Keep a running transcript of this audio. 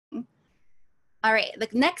All right, the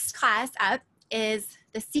next class up is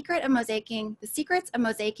the secrets of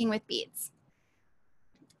mosaicing with beads.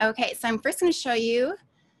 Okay, so I'm first going to show you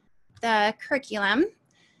the curriculum.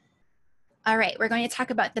 All right, we're going to talk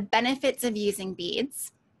about the benefits of using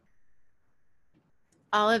beads.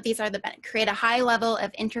 All of these are create a high level of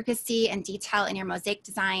intricacy and detail in your mosaic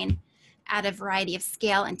design, add a variety of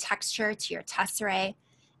scale and texture to your tesserae,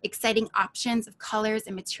 exciting options of colors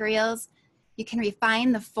and materials. You can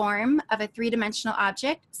refine the form of a three-dimensional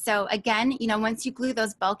object. So again, once you glue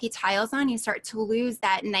those bulky tiles on, you start to lose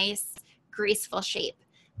that nice, graceful shape.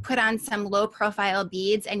 Put on some low-profile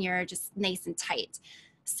beads and you're just nice and tight.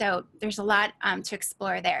 So there's a lot to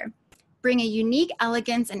explore there. Bring a unique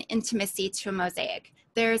elegance and intimacy to a mosaic.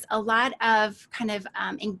 There's a lot of kind of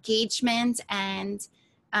engagement, and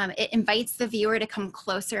it invites the viewer to come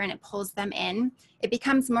closer and it pulls them in. It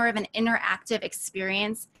becomes more of an interactive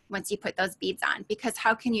experience once you put those beads on, because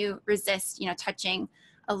how can you resist, touching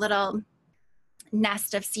a little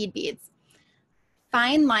nest of seed beads?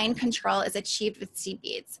 Fine line control is achieved with seed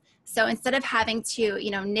beads. So instead of having to,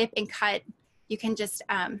 nip and cut, you can just,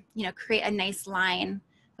 create a nice line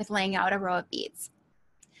with laying out a row of beads.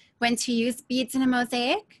 When to use beads in a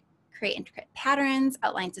mosaic: create intricate patterns,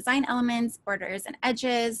 outline design elements, borders and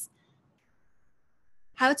edges.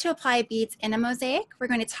 How to apply beads in a mosaic: we're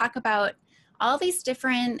going to talk about all these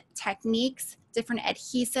different techniques, different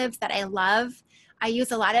adhesives that I love. I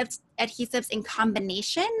use a lot of adhesives in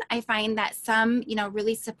combination. I find that some,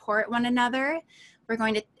 really support one another. We're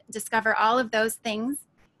going to discover all of those things.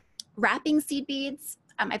 Wrapping seed beads.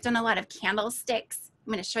 I've done a lot of candlesticks.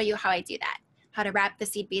 I'm going to show you how I do that, how to wrap the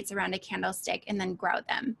seed beads around a candlestick and then grout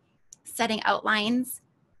them. Setting outlines,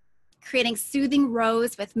 creating soothing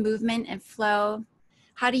rows with movement and flow,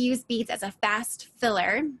 how to use beads as a fast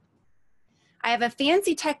filler. I have a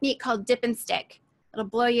fancy technique called dip and stick. It'll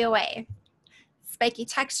blow you away. Spiky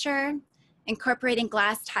texture, incorporating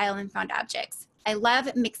glass, tile, and found objects. I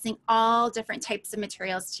love mixing all different types of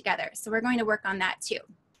materials together, so we're going to work on that too.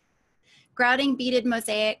 Grouting beaded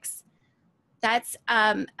mosaics. That's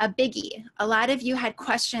a biggie. A lot of you had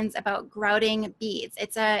questions about grouting beads.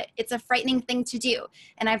 It's a frightening thing to do,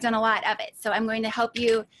 and I've done a lot of it. So I'm going to help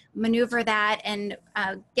you maneuver that and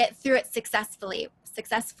get through it successfully,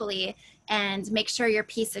 and make sure your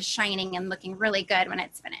piece is shining and looking really good when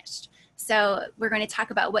it's finished. So we're going to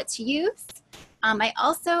talk about what to use. I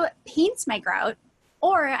also paint my grout,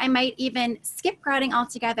 or I might even skip grouting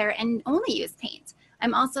altogether and only use paint.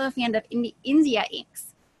 I'm also a fan of India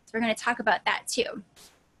inks. We're going to talk about that too.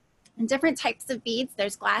 And different types of beads: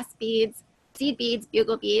 there's glass beads, seed beads,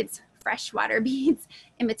 bugle beads, freshwater beads,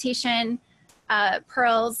 imitation,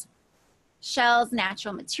 pearls, shells,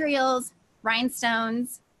 natural materials,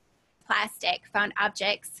 rhinestones, plastic, found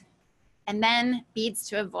objects, and then beads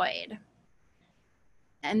to avoid.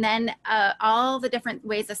 And then all the different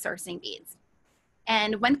ways of sourcing beads.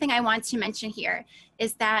 And one thing I want to mention here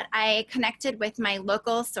is that I connected with my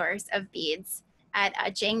local source of beads at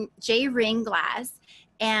J Ring Glass,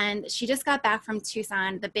 and she just got back from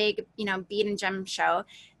Tucson, the big, bead and gem show,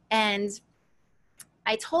 and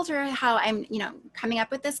I told her how I'm, coming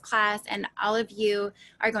up with this class, and all of you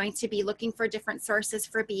are going to be looking for different sources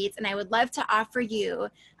for beads, and I would love to offer you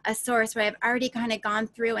a source where I've already kind of gone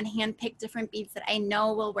through and handpicked different beads that I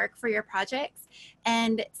know will work for your projects.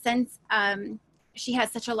 And since she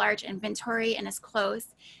has such a large inventory and is close,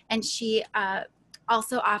 and she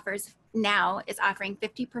also is offering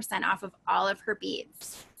 50% off of all of her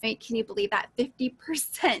beads. Right? Can you believe that?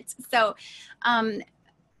 50%. So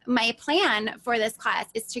my plan for this class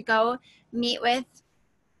is to go meet with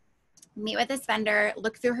this vendor,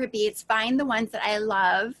 look through her beads, find the ones that I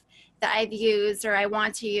love, that I've used, or I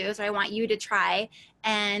want to use, or I want you to try,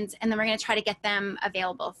 and then we're going to try to get them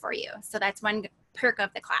available for you. So that's one perk of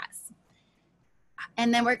the class.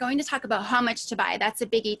 And then we're going to talk about how much to buy. That's a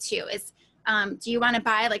biggie too. Is do you want to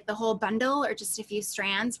buy like the whole bundle or just a few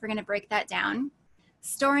strands? We're going to break that down.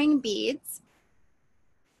 Storing beads,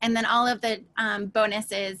 and then all of the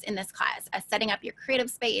bonuses in this class: setting up your creative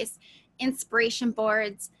space, inspiration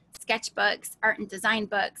boards, sketchbooks, art and design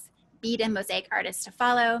books, bead and mosaic artists to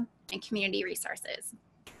follow, and community resources.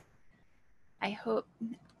 I hope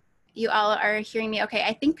you all are hearing me okay.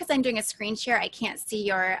 I think because I'm doing a screen share, I can't see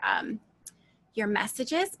your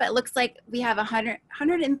messages, but it looks like we have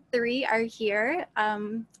 103 are here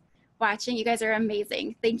watching. You guys are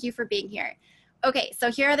amazing. Thank you for being here. Okay, so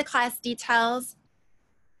here are the class details.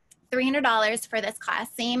 $300 for this class,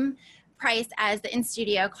 same price as the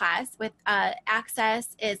in-studio class, with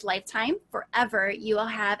access is lifetime. Forever, you will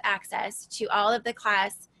have access to all of the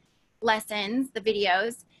class lessons, the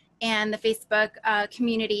videos, and the Facebook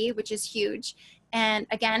community, which is huge. And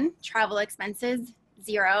again, travel expenses,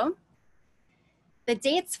 0. The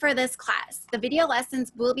dates for this class, the video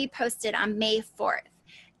lessons will be posted on May 4th.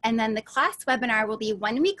 And then the class webinar will be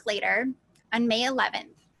 1 week later on May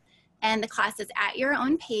 11th. And the class is at your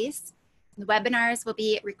own pace. The webinars will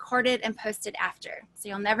be recorded and posted after, so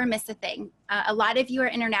you'll never miss a thing. A lot of you are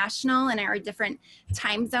international and are different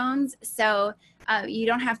time zones, so you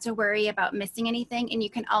don't have to worry about missing anything, and you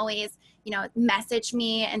can always, you know, message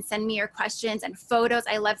me and send me your questions and photos.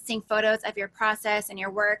 I love seeing photos of your process and your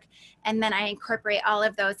work, and then I incorporate all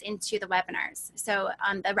of those into the webinars. So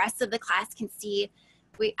the rest of the class can see.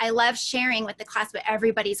 I love sharing with the class what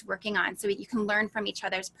everybody's working on, so you can learn from each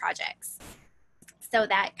other's projects. So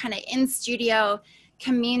that kind of in-studio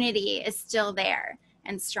community is still there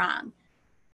and strong.